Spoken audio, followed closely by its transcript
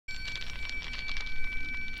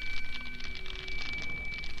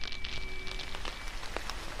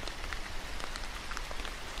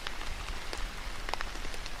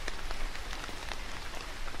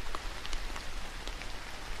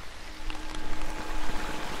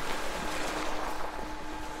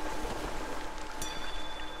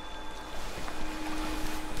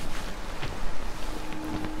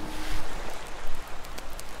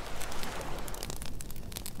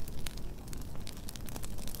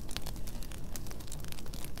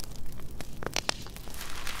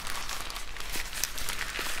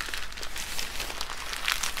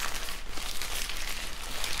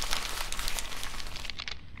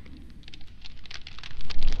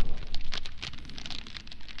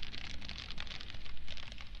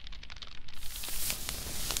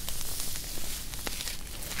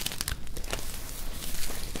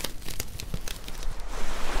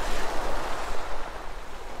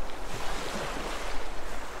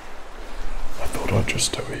thought I'd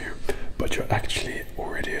just tell you, but you're actually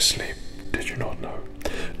already asleep. Did you not know?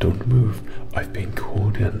 Don't move. I've been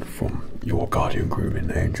called in from your guardian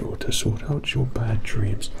grooming angel to sort out your bad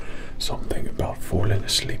dreams. Something about falling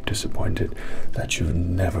asleep disappointed, that you're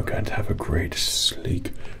never going to have a great,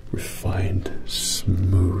 sleek, refined,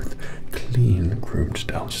 smooth, clean groomed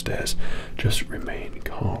downstairs. Just remain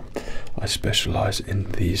calm. I specialize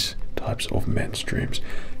in these types of men's dreams.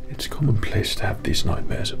 It's commonplace to have these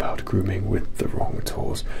nightmares about grooming with the wrong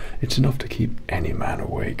tools. It's enough to keep any man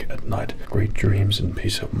awake at night. Great dreams and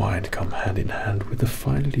peace of mind come hand in hand with a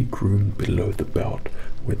finely groomed below the belt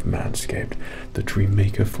with Manscaped, the dream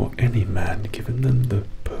maker for any man, giving them the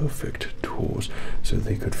perfect tools so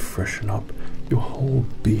they could freshen up your whole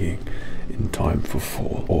being in time for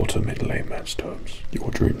fall. Autumn in layman's terms.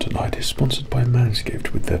 Your dream tonight is sponsored by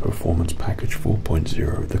Manscaped with their Performance Package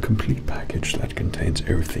 4.0, the complete package that contains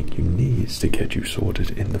everything you need to get you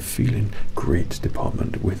sorted in the feeling great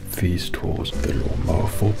department with these tools: the Lawnmower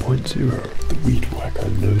 4.0, the Weed Whacker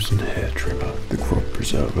nose and hair trimmer, the Crop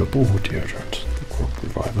Preserver ball deodorant, the Crop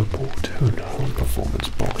Reviver ball toner, Performance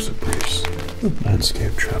Boxer Briefs, the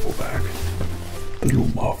Manscaped travel bag. The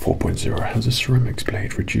Lawnmower 4.0 has a ceramics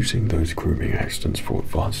blade, reducing those grooming accidents for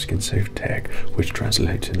advanced skin-safe tech, which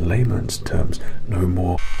translates in layman's terms, no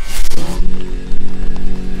more.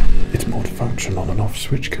 Its multifunction on and off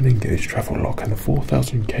switch can engage travel lock, and the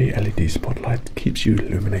 4000K LED spotlight keeps you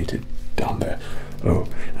illuminated down there. Oh,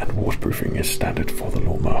 and waterproofing is standard for the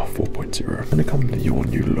Lawnmower 4.0. And accompany your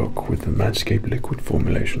new look with the Manscaped liquid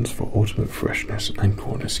formulations for ultimate freshness and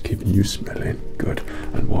coolness, keeping you smelling good.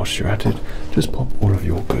 And whilst you're at it, just pop all of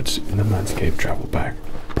your goods in the Manscaped travel bag.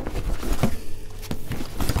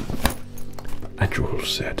 And you're all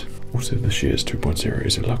set. Also, the Shears 2.0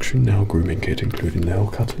 is a luxury nail grooming kit, including nail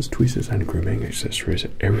cutters, tweezers, and grooming accessories.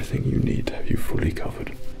 Everything you need to have you fully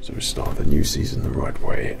covered. So start the new season the right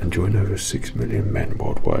way and join over 6 million men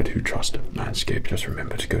worldwide who trust Manscaped. Just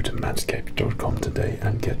remember to go to manscaped.com today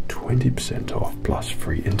and get 20% off plus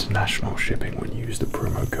free international shipping when you use the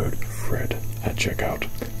promo code FRED at checkout.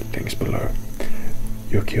 Links below.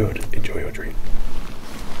 You're cured. Enjoy your dream.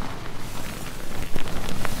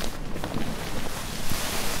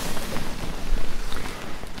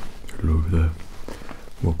 Hello there.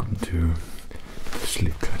 Welcome to the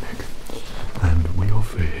Sleep Clinic, and we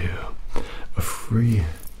offer here a free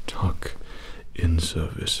tuck-in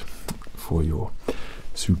service for your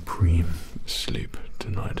supreme sleep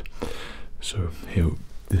tonight. So here,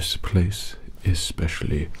 this place is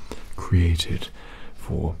specially created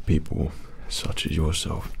for people such as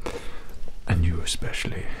yourself, and you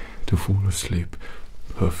especially, to fall asleep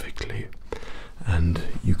perfectly, and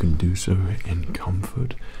you can do so in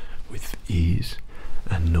comfort, with ease,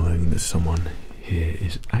 and knowing that someone here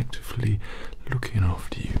is actively looking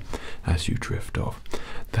after you as you drift off.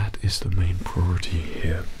 That is the main priority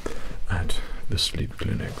here at the Sleep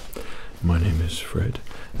Clinic. My name is Fred,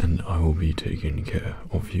 and I will be taking care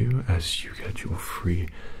of you as you get your free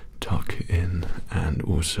tuck in and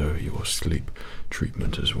also your sleep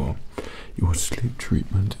treatment as well. Your sleep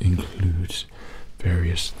treatment includes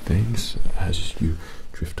various things as you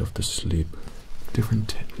drift off to sleep. Different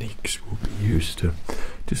techniques will be used to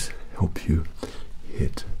just help you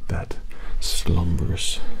hit that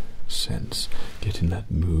slumberous sense, get in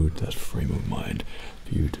that mood, that frame of mind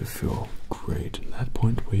for you to feel great. And that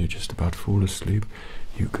point where you're just about to fall asleep,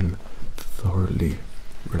 you can thoroughly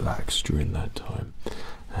relax during that time.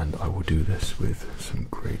 And I will do this with some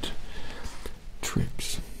great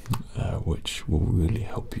tricks which will really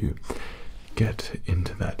help you get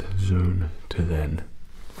into that zone to then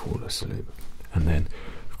fall asleep. And then,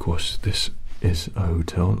 of course, this is a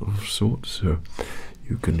hotel of sorts, so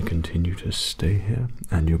you can continue to stay here,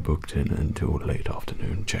 and you're booked in until late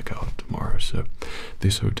afternoon, check out tomorrow. So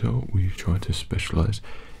this hotel, we try to specialize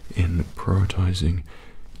in prioritizing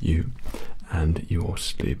you and your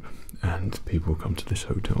sleep, and people come to this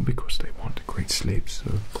hotel because they want a great sleep.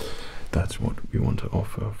 So that's what we want to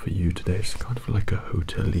offer for you today. It's kind of like a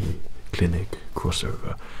hotel-y clinic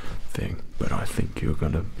crossover thing, but I think you're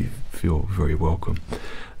gonna feel very welcome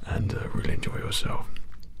and really enjoy yourself.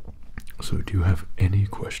 So do you have any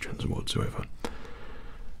questions whatsoever?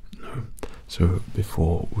 No? So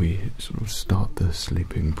before we sort of start the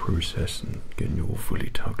sleeping process and getting you all fully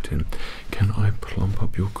tucked in, can I plump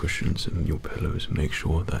up your cushions and your pillows and make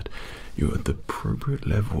sure that you're at the appropriate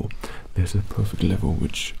level? There's a perfect level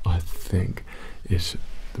which I think is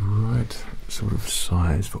the right sort of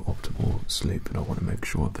size for optimal sleep, and I want to make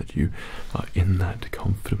sure that you are in that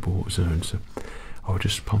comfortable zone. So I'll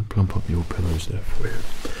just plump up your pillows there for you.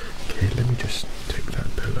 Okay, let me just take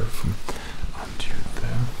that pillow from under you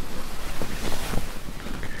there.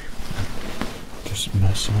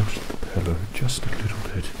 massage the pillow just a little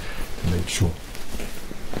bit to make sure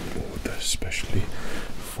all the specially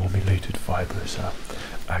formulated fibers are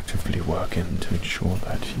actively working to ensure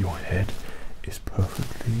that your head is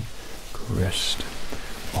perfectly caressed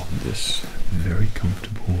on this very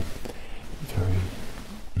comfortable, very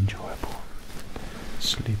enjoyable,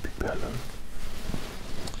 sleepy pillow.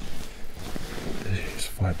 These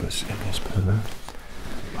fibers in this pillow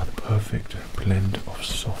are the perfect blend of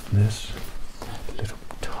softness, a little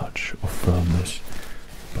touch of firmness,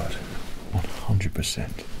 but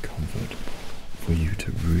 100% comfort for you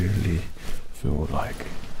to really feel like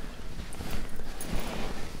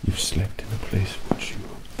you've slept in a place which you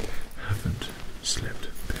haven't slept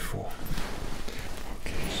before.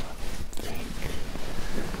 Okay, so I think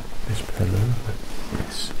this pillow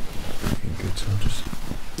is looking good, so I'll just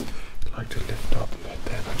like to lift up a bit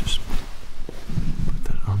there, and I just put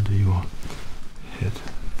that under your head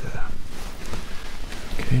there.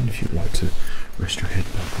 Okay, and if you'd like to rest your head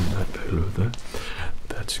back on that pillow there,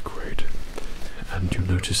 that's great. And you'll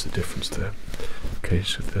notice the difference there. Okay,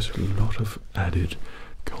 so there's a lot of added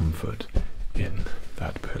comfort in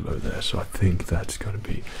that pillow there, so I think that's going to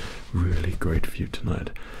be really great for you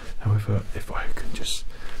tonight. However, if I could just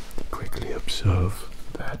quickly observe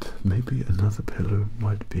that maybe another pillow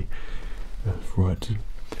might be right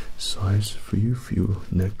size for your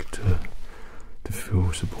neck to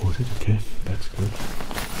feel supported. Okay, that's good.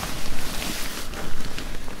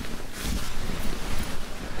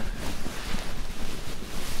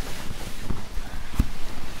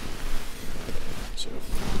 So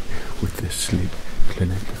with this sleep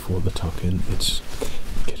clinic before the tuck-in, it's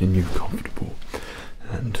getting you comfortable,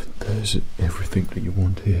 and there's everything that you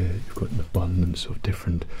want here. You've got an abundance of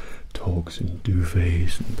different togs and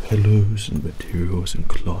duvets and pillows and materials and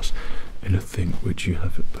cloths, anything which you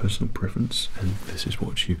have a personal preference, and this is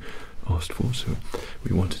what you asked for, so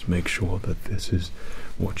we wanted to make sure that this is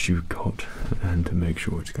what you got and to make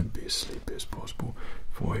sure it's going to be as sleepy as possible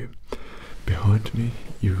for you. Behind me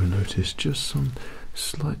you will notice just some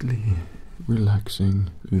slightly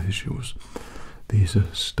relaxing visuals. These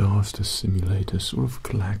are stars to simulate a sort of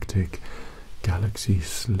galactic galaxy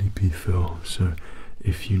sleepy feel, so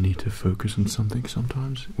if you need to focus on something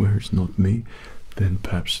sometimes where it's not me, then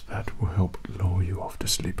perhaps that will help lull you off to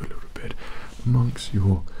sleep a little bit amongst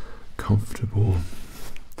your comfortable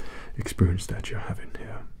experience that you're having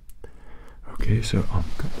here. Okay, so I'm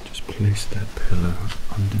going to just place that pillow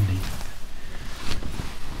underneath.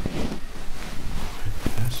 Like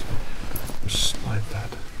this. Just slide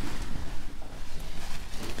that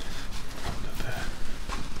under there.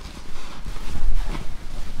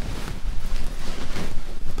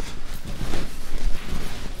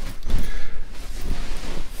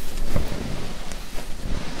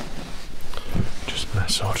 Just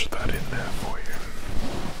massage that in there for you.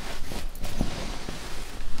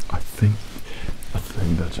 I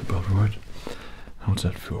think that's about right. How's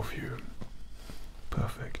that feel for you?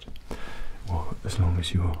 Perfect. Well, as long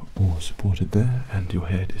as you're all supported there and your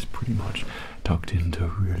head is pretty much tucked into a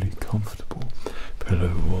really comfortable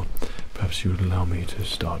pillow, or perhaps you would allow me to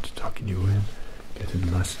start tucking you in, get a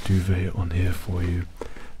nice duvet on here for you.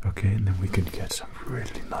 Okay, and then we can get some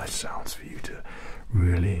really nice sounds for you to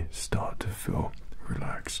really start to feel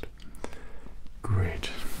relaxed. Great.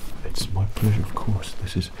 It's my pleasure, of course.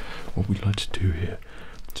 This is what we like to do here.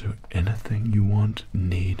 So anything you want,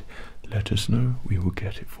 need, let us know. We will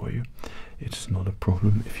get it for you. It's not a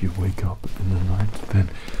problem. If you wake up in the night, then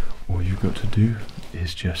all you've got to do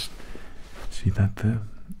is just see that there.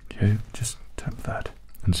 Okay, just tap that,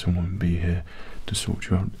 and someone will be here to sort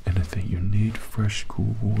you out. Anything you need, fresh,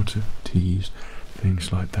 cool water, teas,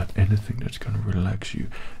 things like that. Anything that's going to relax you.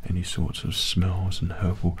 Any sorts of smells and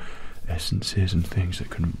herbal essences and things that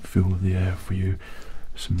can fill the air for you.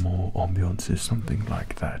 Some more ambiances, something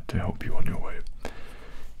like that to help you on your way.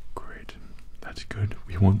 Great, that's good.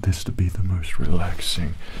 We want this to be the most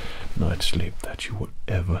relaxing night's sleep that you will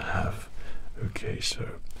ever have. Okay,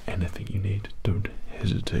 so anything you need, don't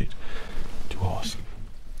hesitate to ask.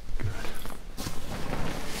 Good.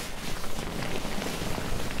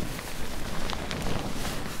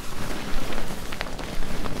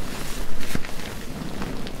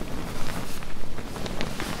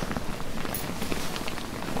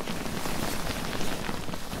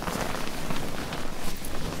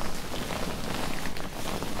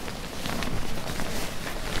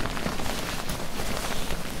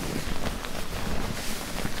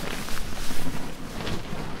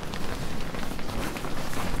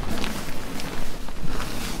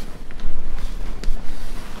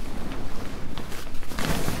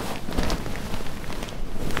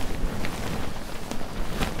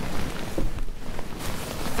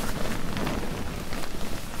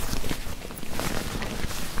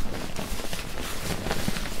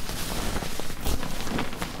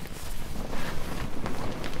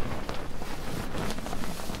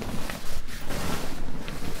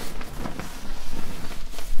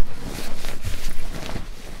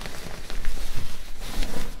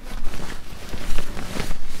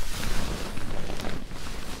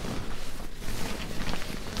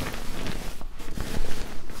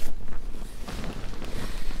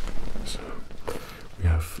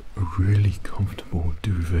 really comfortable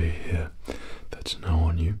duvet here that's now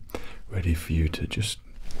on you, ready for you to just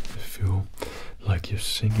feel like you're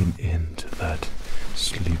sinking into that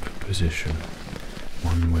sleep position,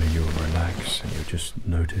 one where you'll relax and you'll just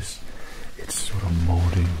notice it's sort of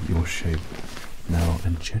molding your shape now,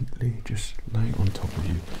 and gently just laying on top of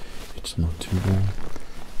you. It's not too warm,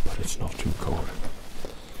 but it's not too cold.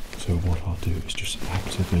 So what I'll do is just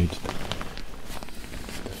activate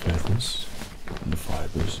the feathers and the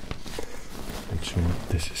fibers. Make sure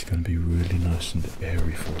this is going to be really nice and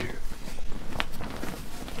airy for you.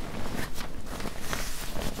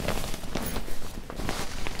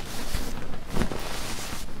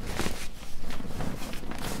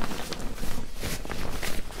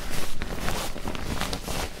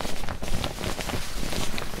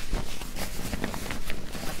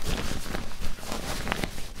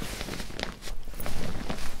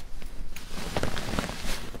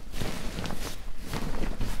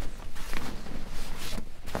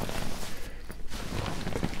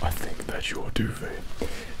 Your duvet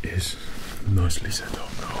is nicely set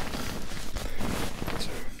up now. So,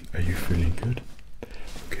 are you feeling good?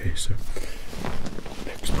 Okay, so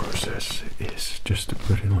next process is just to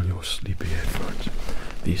put in on your sleepy headphones.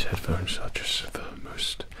 These headphones are just the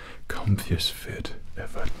most comfiest fit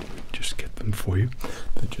ever. Just get them for you.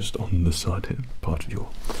 They're just on the side here, part of your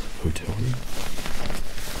hotel room.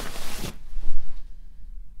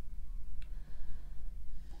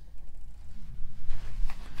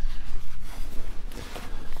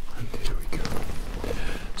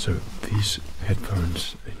 So these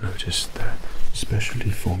headphones, notice they're specially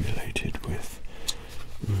formulated with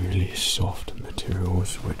really soft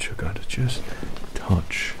materials which are going to just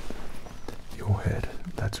touch your head.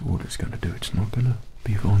 That's all it's going to do. It's not going to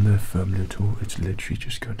be on there firmly at all. It's literally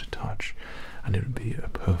just going to touch, and it'll be a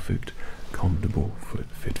perfect, comfortable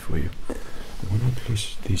fit for you. When I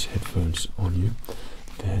place these headphones on you,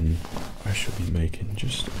 then I shall be making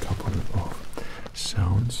just a couple of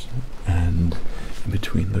sounds, and in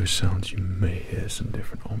between those sounds you may hear some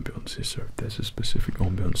different ambiances. So if there's a specific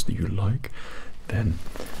ambiance that you like, then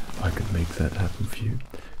I could make that happen for you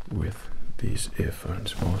with these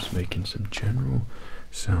earphones, whilst making some general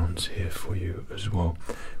sounds here for you as well,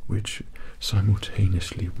 which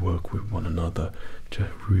simultaneously work with one another to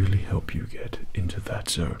really help you get into that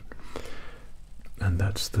zone. And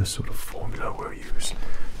that's the sort of formula we'll use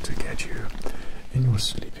to get you in your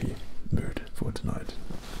sleepy mood for tonight.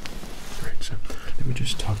 Great, so let me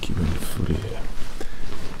just tuck you in fully here.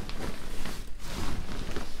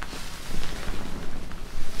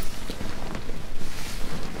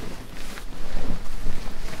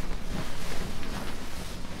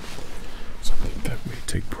 Something that we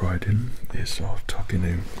take pride in is our tucking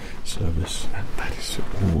in service, and that is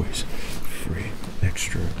always free.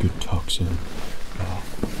 Extra good tucks in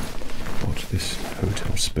what this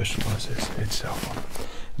hotel specializes itself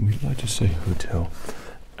on. We like to say hotel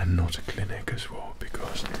and not a clinic as well,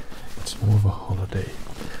 because it's more of a holiday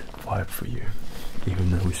vibe for you,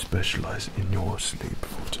 even though we specialize in your sleep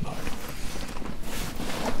for tonight.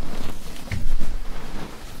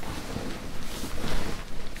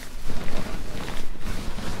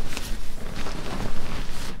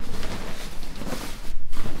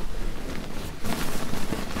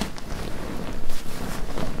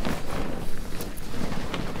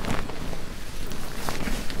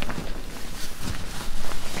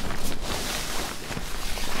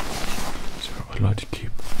 I like to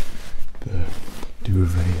keep the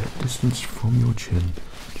duvet at distance from your chin,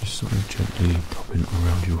 just sort of gently popping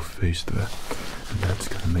around your face there, and that's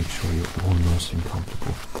going to make sure you're all nice and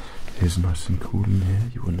comfortable. It is nice and cool in here.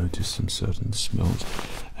 You will notice some certain smells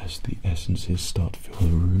as the essences start to fill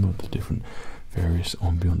the room of the different various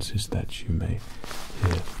ambiances that you may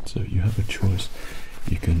hear. So you have a choice.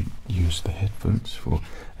 You can use the headphones for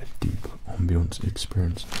a deep ambiance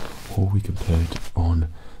experience, or we can play it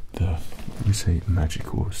on the, we say,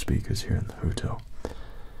 magical speakers here in the hotel.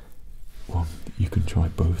 Well, you can try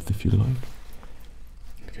both if you like.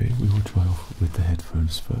 Okay, we will try off with the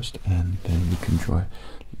headphones first, and then we can try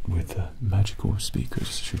with the magical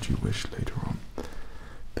speakers should you wish later on.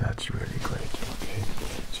 That's really great. Okay,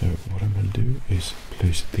 so what I'm going to do is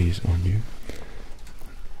place these on you.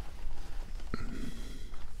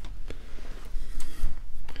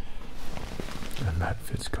 And that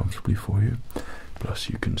fits comfortably for you. Plus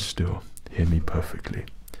you can still hear me perfectly.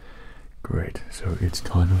 Great, so it's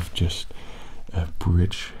kind of just a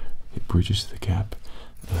bridge. It bridges the gap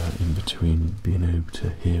in between being able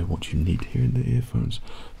to hear what you need to hear in the earphones,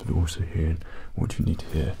 but also hearing what you need to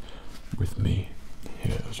hear with me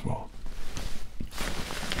here as well.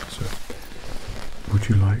 So, would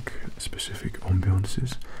you like specific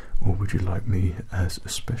ambiances, or would you like me as a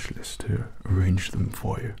specialist to arrange them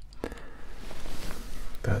for you?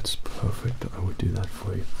 That's perfect, I would do that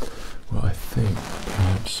for you. Well, I think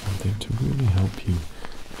perhaps something to really help you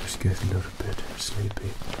just get a little bit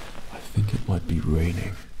sleepy. I think it might be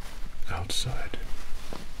raining outside.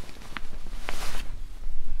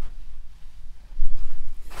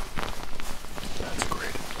 That's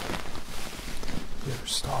great. Here,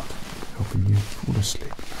 start helping you fall asleep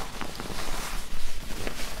now.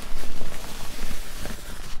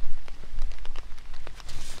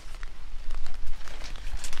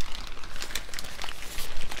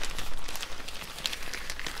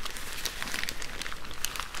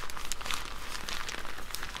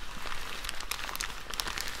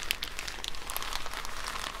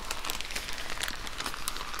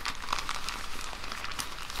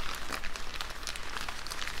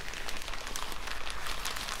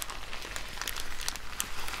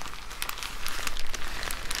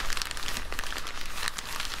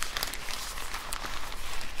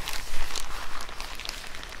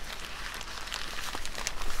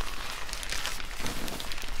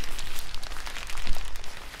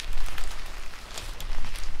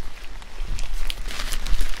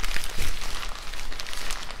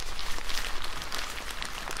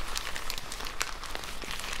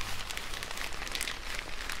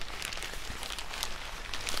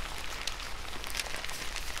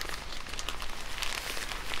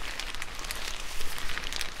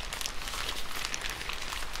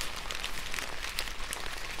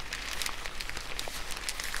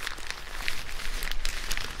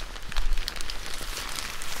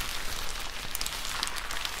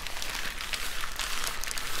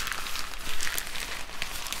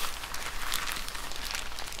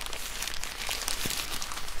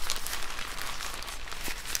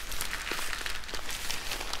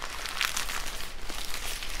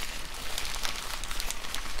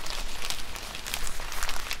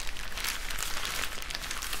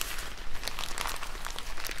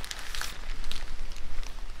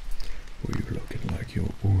 You're looking like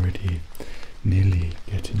you're already nearly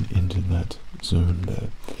getting into that zone there,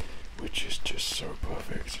 which is just so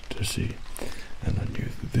perfect to see. And I knew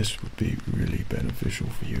that this would be really beneficial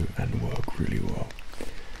for you and work really well.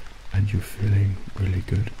 And you're feeling really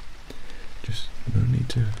good. Just no need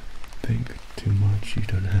to think too much. You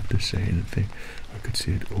don't have to say anything. I could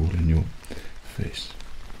see it all in your face.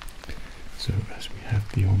 So as we have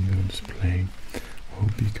the ambience playing, I'll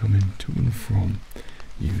be coming to and from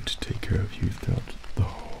you to take care of you throughout the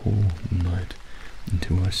whole night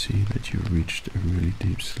until I see that you reached a really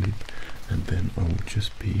deep sleep, and then I will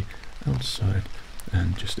just be outside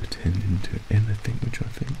and just attending to anything which I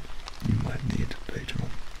think you might need later on.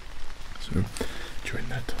 So during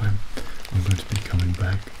that time I'm going to be coming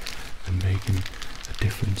back and making a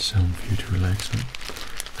different sound for you to relax on,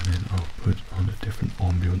 and then I'll put on a different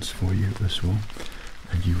ambience for you as well,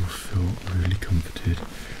 and you will feel really comforted,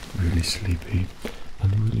 really sleepy,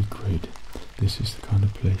 and really great. This is the kind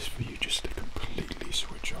of place for you just to completely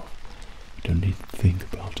switch off. You don't need to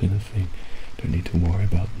think about anything, don't need to worry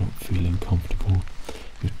about not feeling comfortable.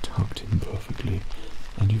 You're tucked in perfectly,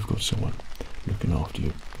 and you've got someone looking after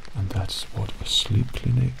you, and that's what a sleep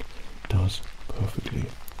clinic does perfectly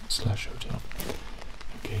 / hotel.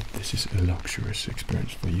 Okay, this is a luxurious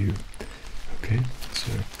experience for you. Okay,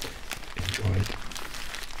 so enjoy it.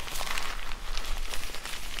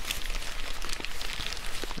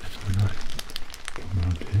 And when I come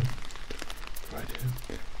around here, right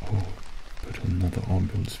here, I'll put on another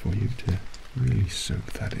ambience for you to really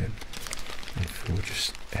soak that in and feel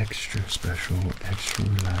just extra special, extra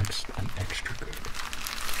relaxed, and extra good.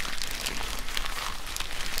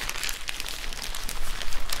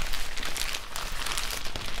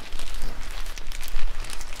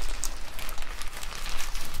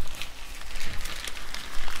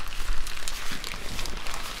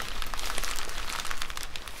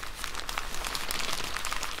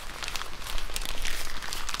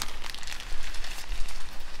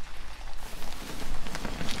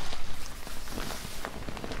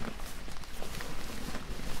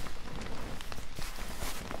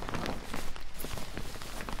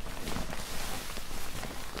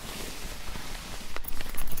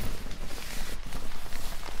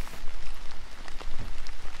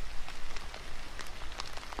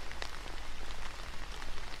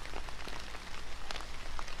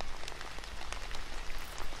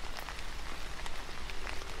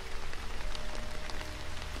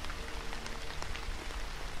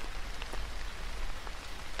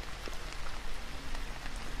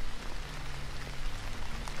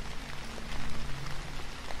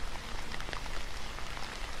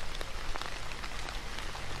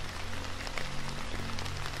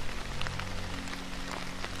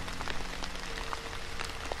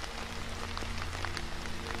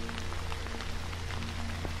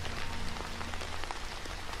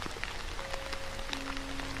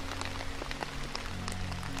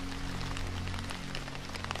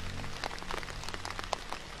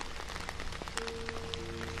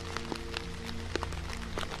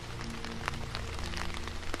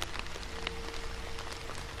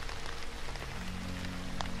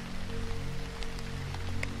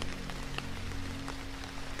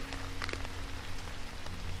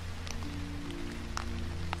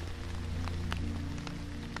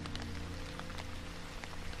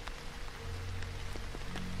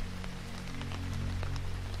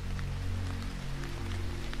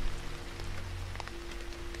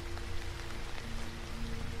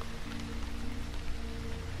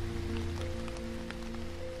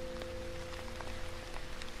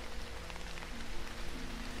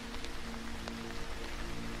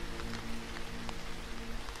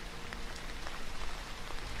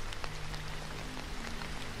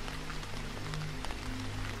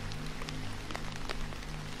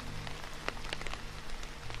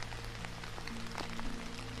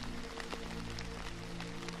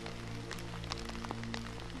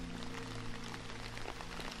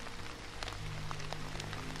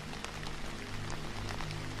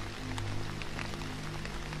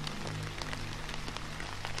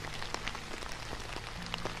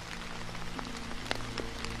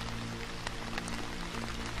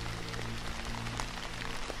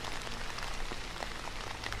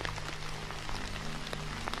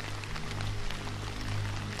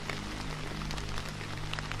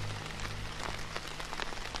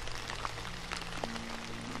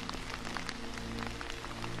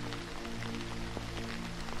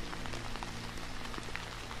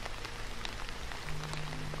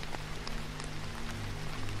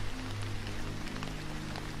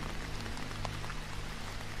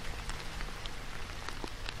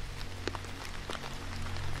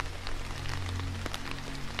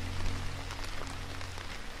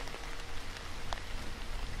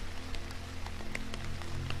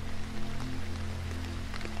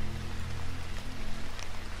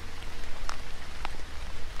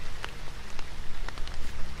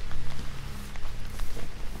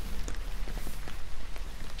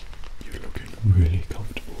 really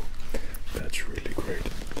comfortable. That's really great.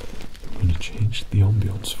 I'm going to change the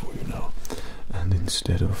ambience for you now, and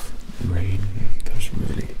instead of rain, those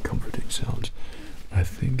really comforting sounds, I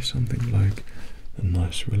think something like a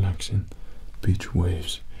nice relaxing beach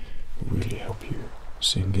waves will really help you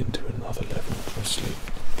sink into another level of sleep.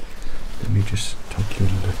 Let me just tuck you a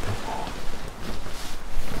little bit more.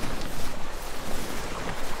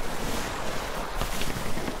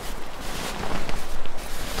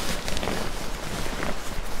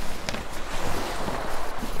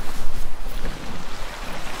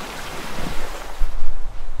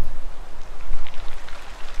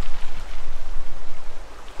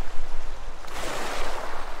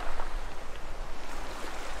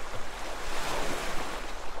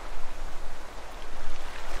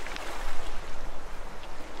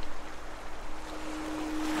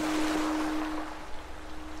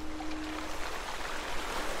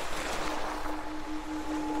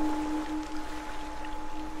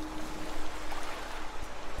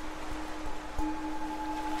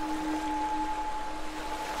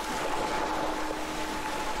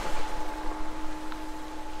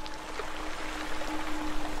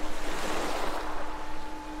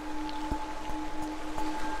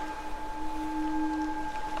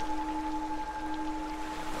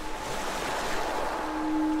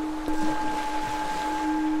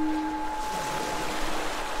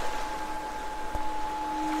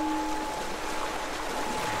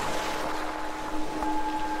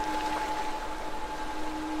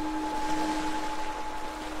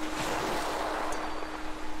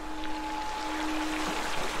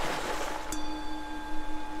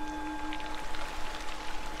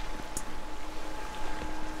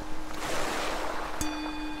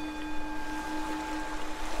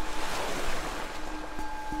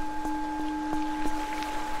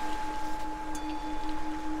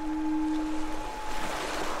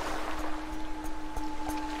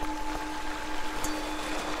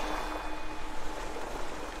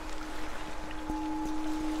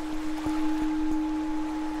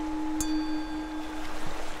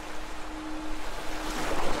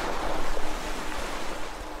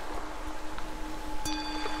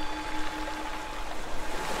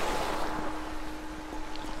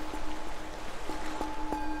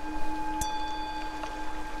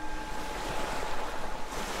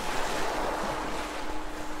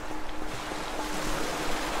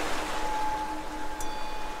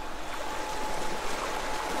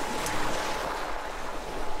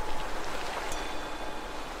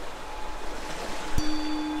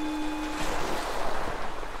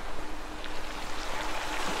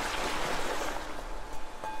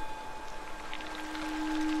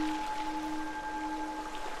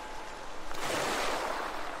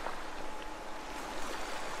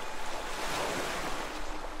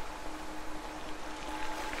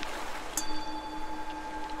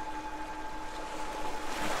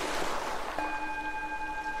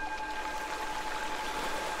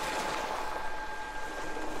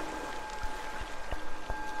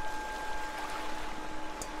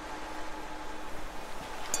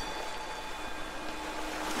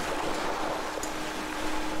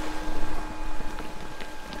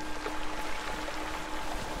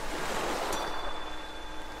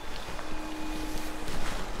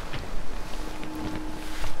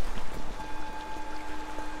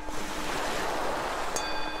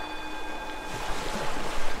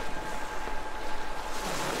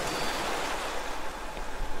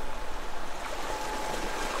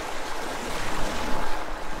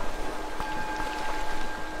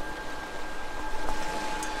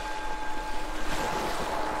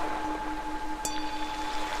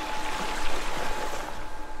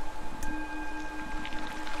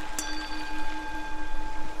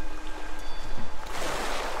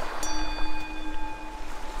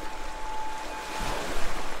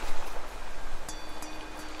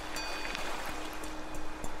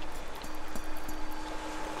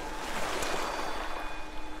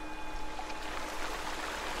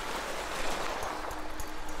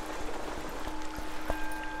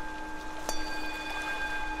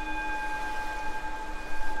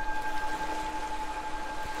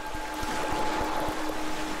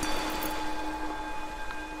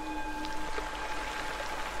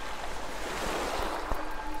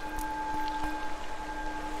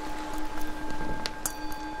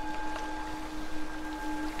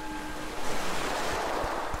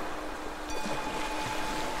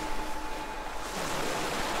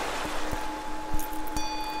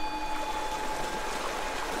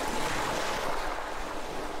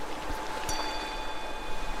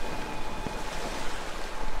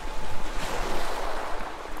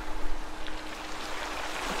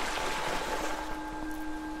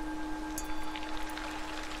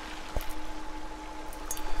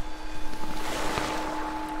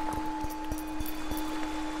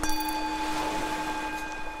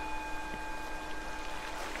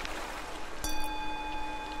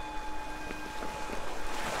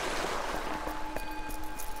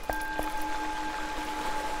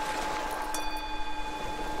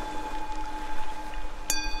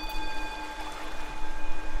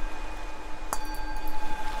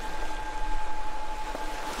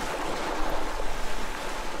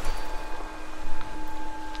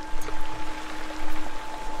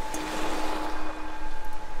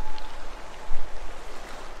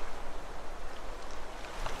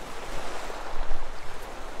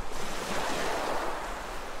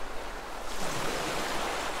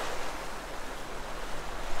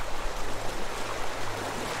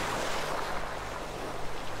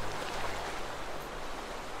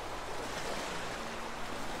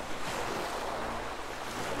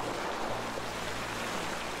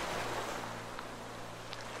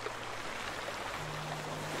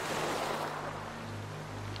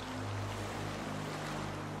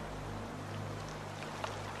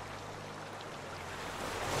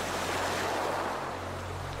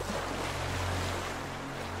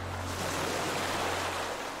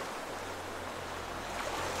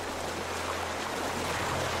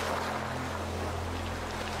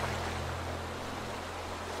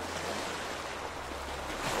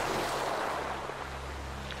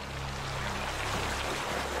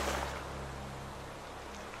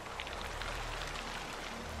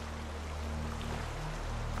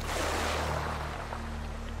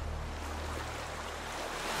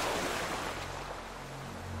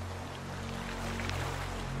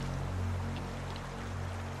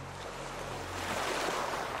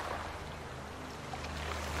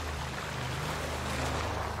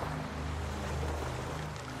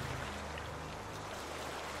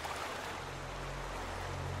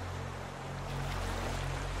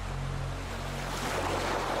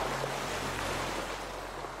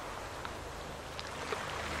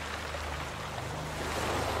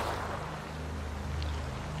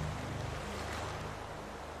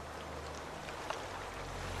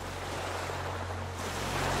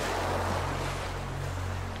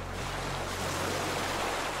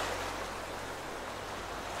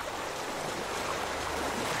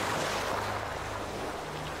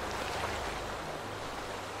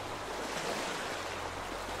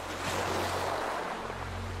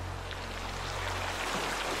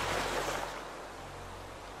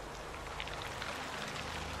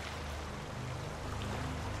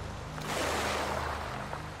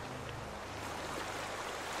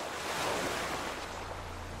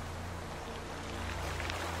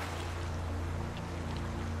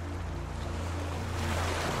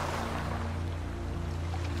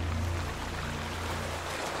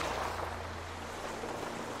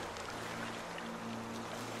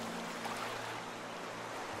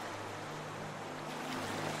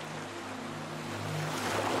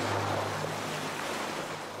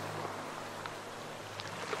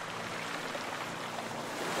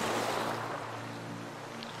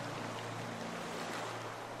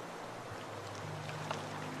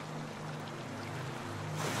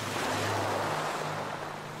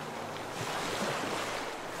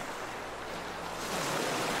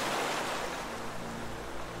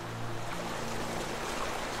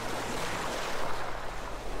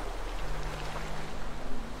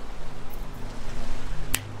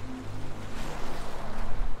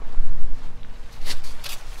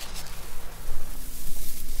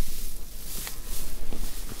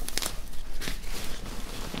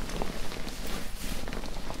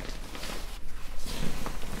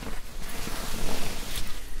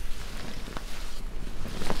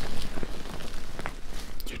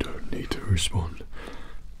 need to respond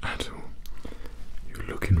at all. You're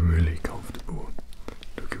looking really comfortable,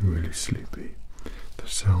 looking really sleepy. The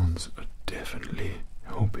sounds are definitely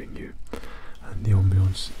helping you, and the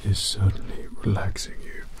ambience is certainly relaxing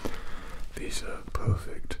you. These are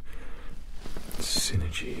perfect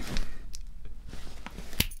synergy.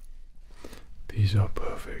 These are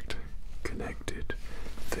perfect connected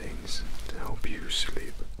things to help you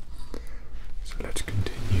sleep. So let's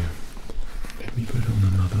continue. Let me put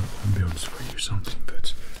on another ambience for you, something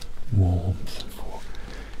that's warm for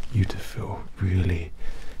you to feel really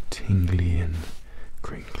tingly and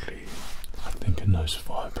crinkly. I think a nice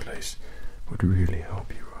fireplace would really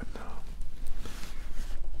help you right now.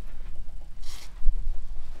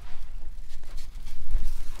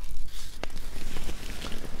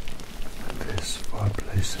 This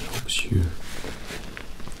fireplace helps you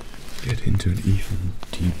get into an even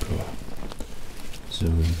deeper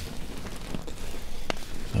zone.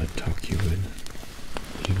 I tuck you in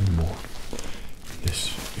even more.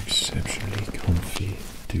 This exceptionally comfy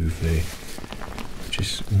duvet, which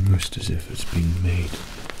is almost as if it's been made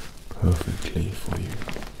perfectly for you.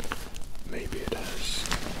 Maybe it has.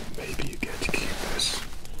 Maybe you get to keep this.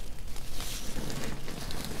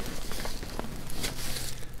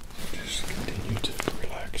 Just continue to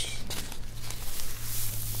relax.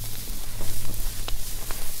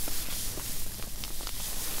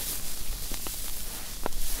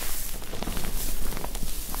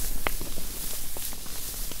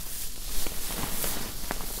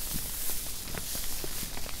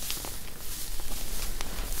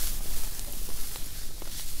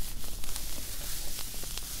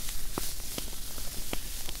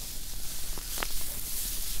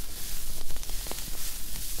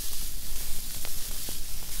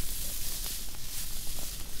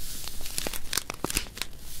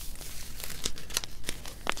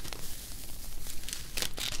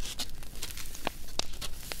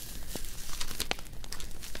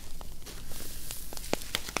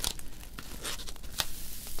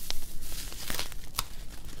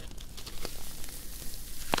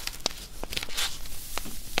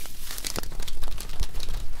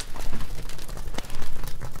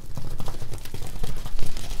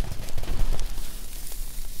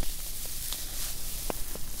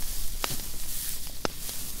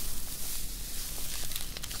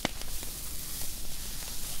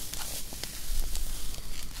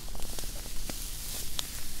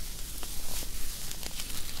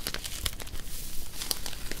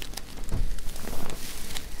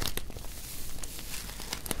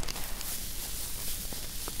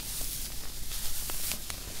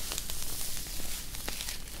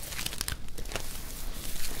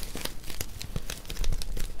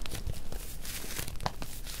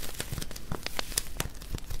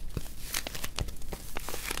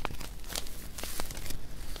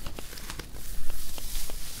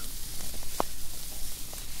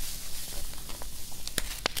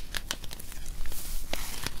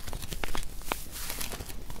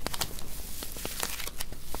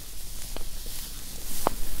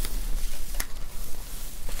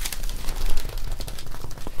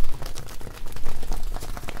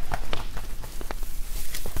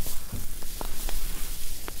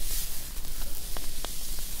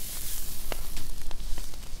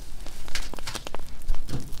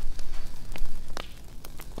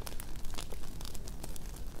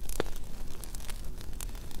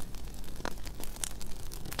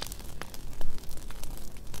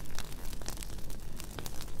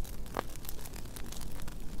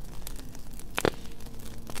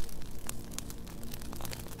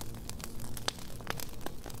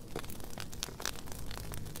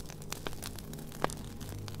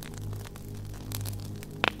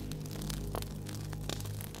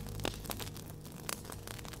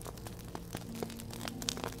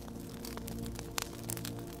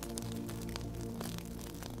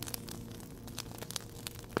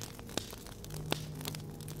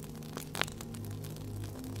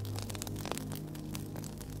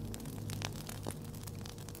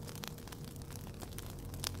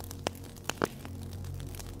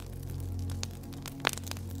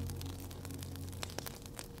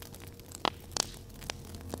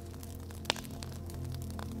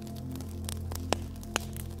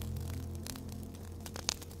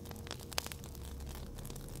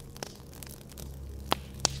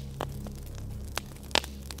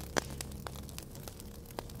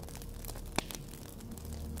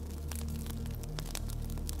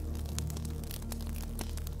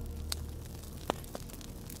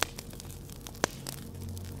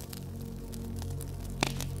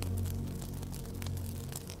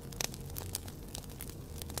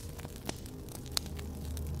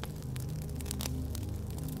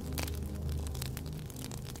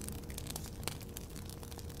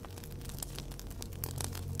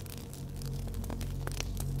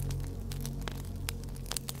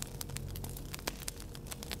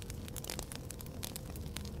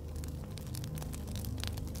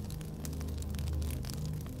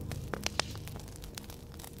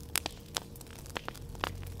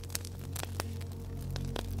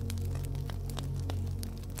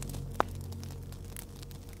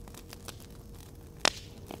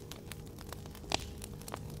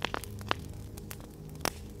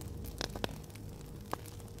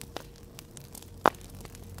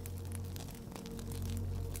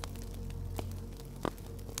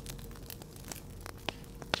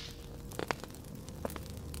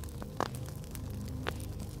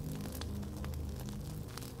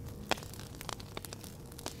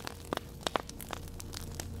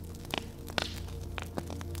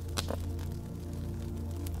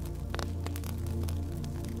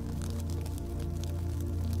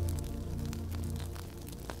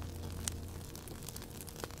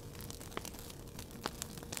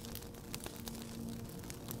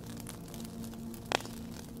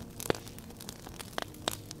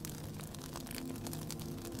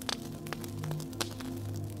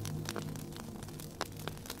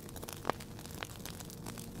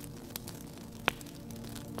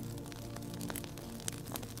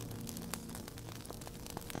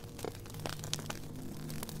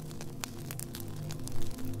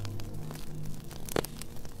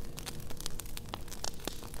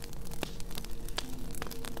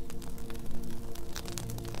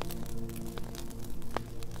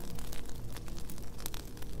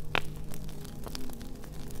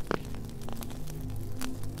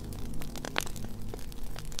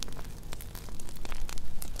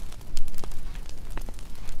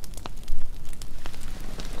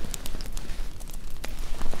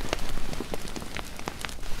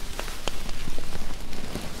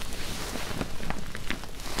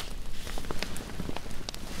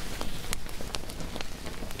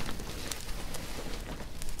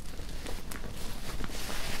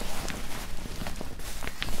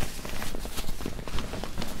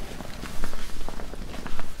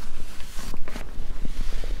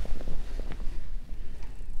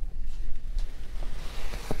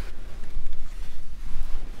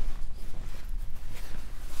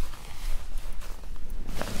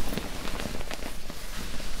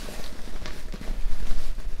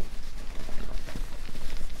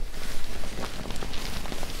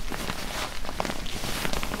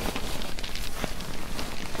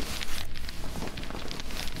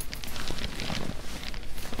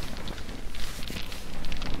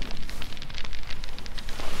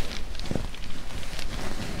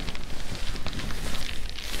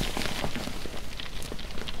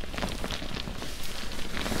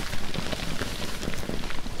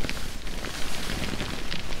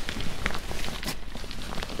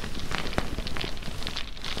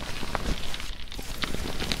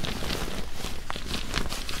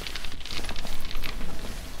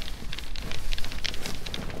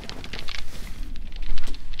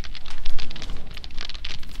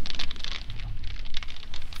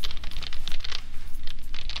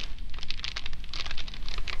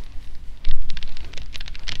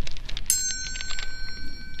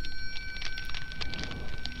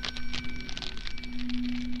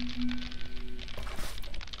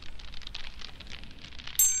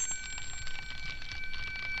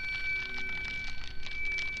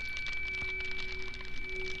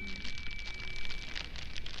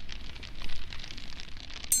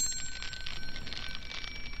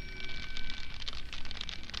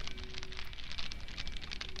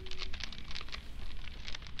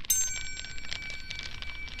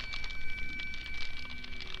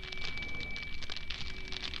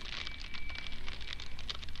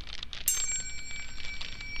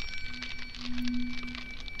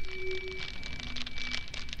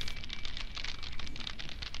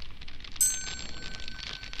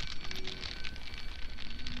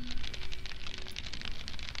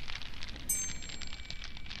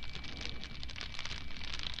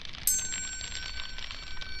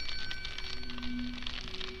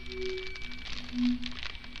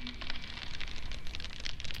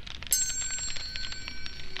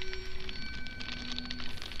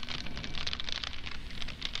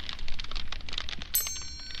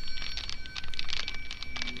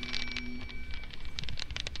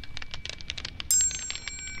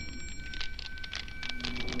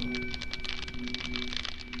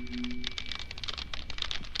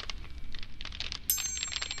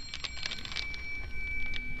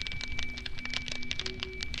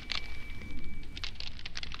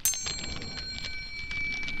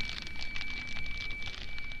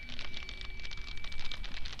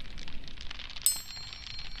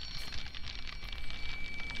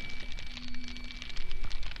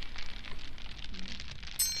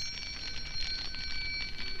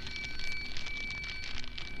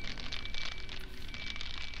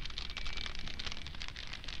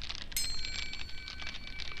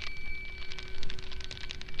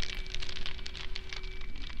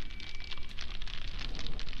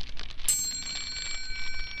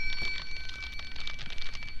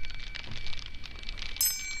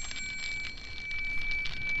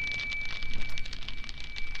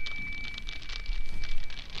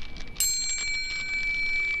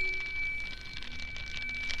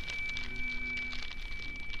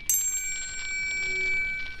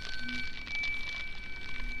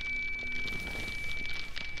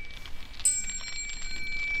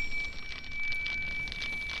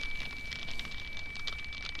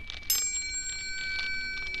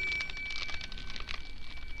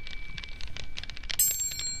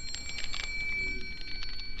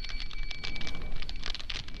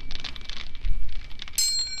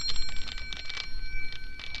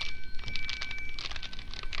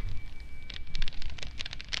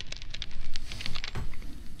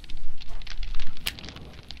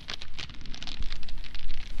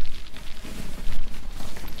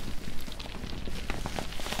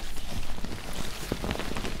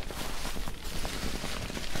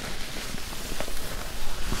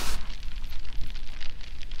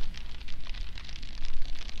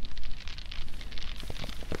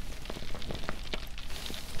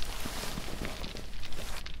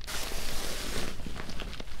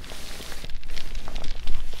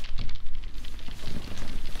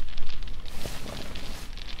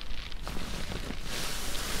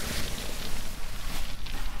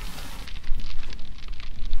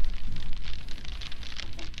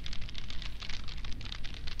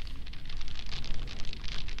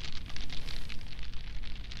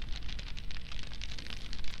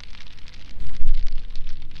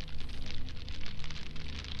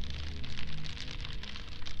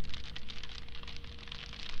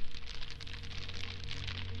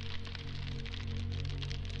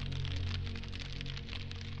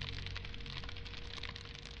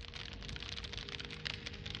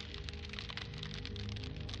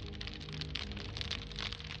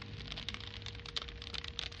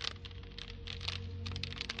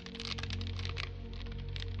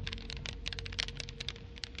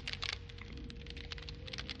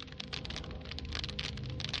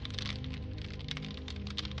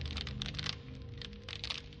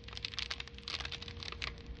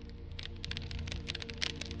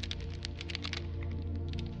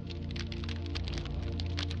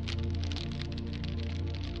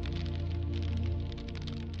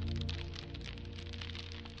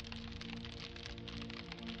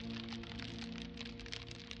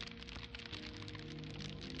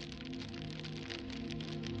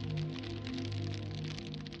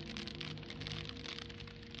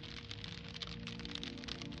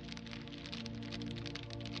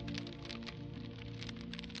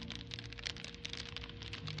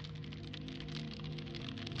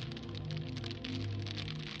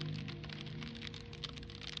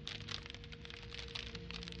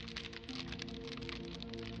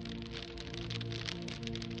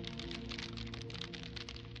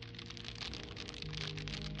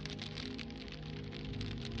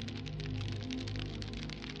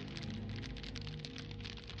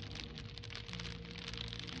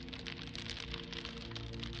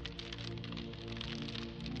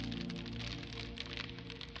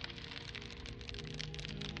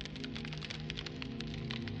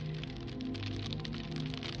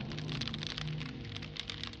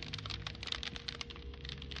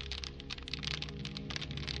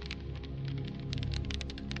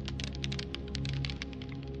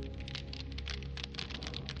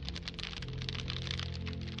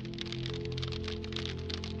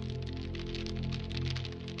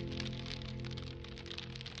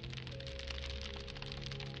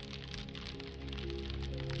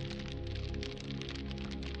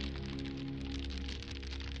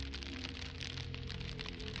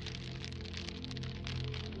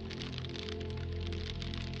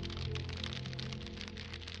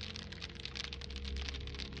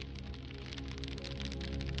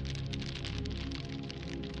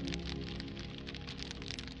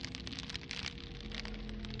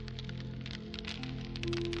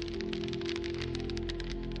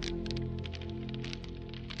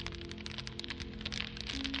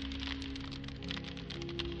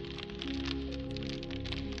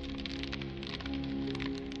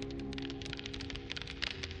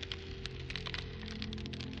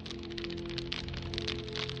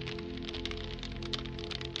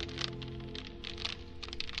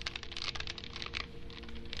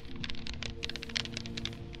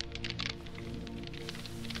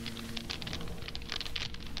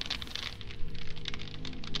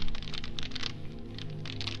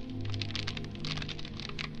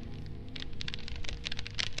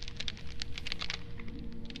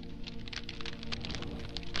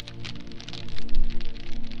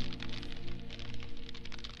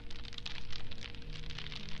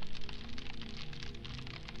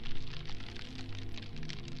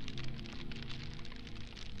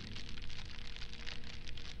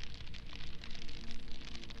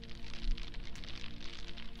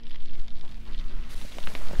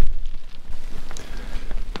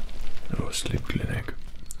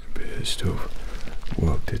 appears to have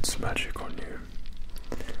worked its magic on you,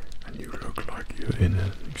 and you look like you're in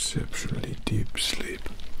an exceptionally deep sleep.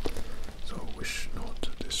 So I wish not to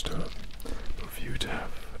disturb, but for you to have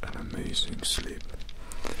an amazing sleep.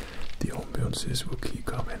 The ambiances will keep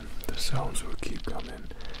coming, the sounds will keep coming,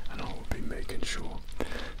 and I will be making sure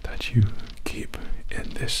that you keep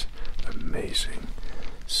in this amazing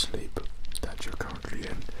sleep that you're currently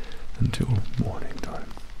in until morning time.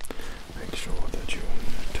 Make sure that you're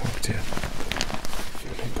tucked in,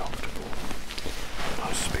 feeling comfortable.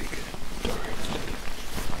 I speak directly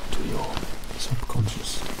to your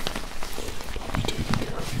subconscious. I'll be taking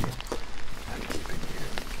care of you and keeping you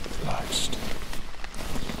relaxed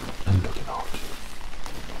and looking after you.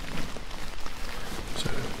 So,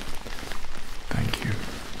 thank you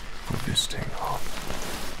for visiting our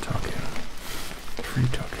free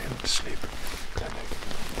tuck-in sleep clinic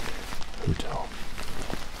hotel.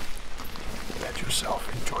 Let yourself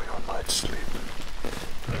enjoy your night's sleep.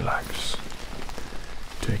 Relax.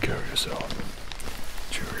 Take care of yourself.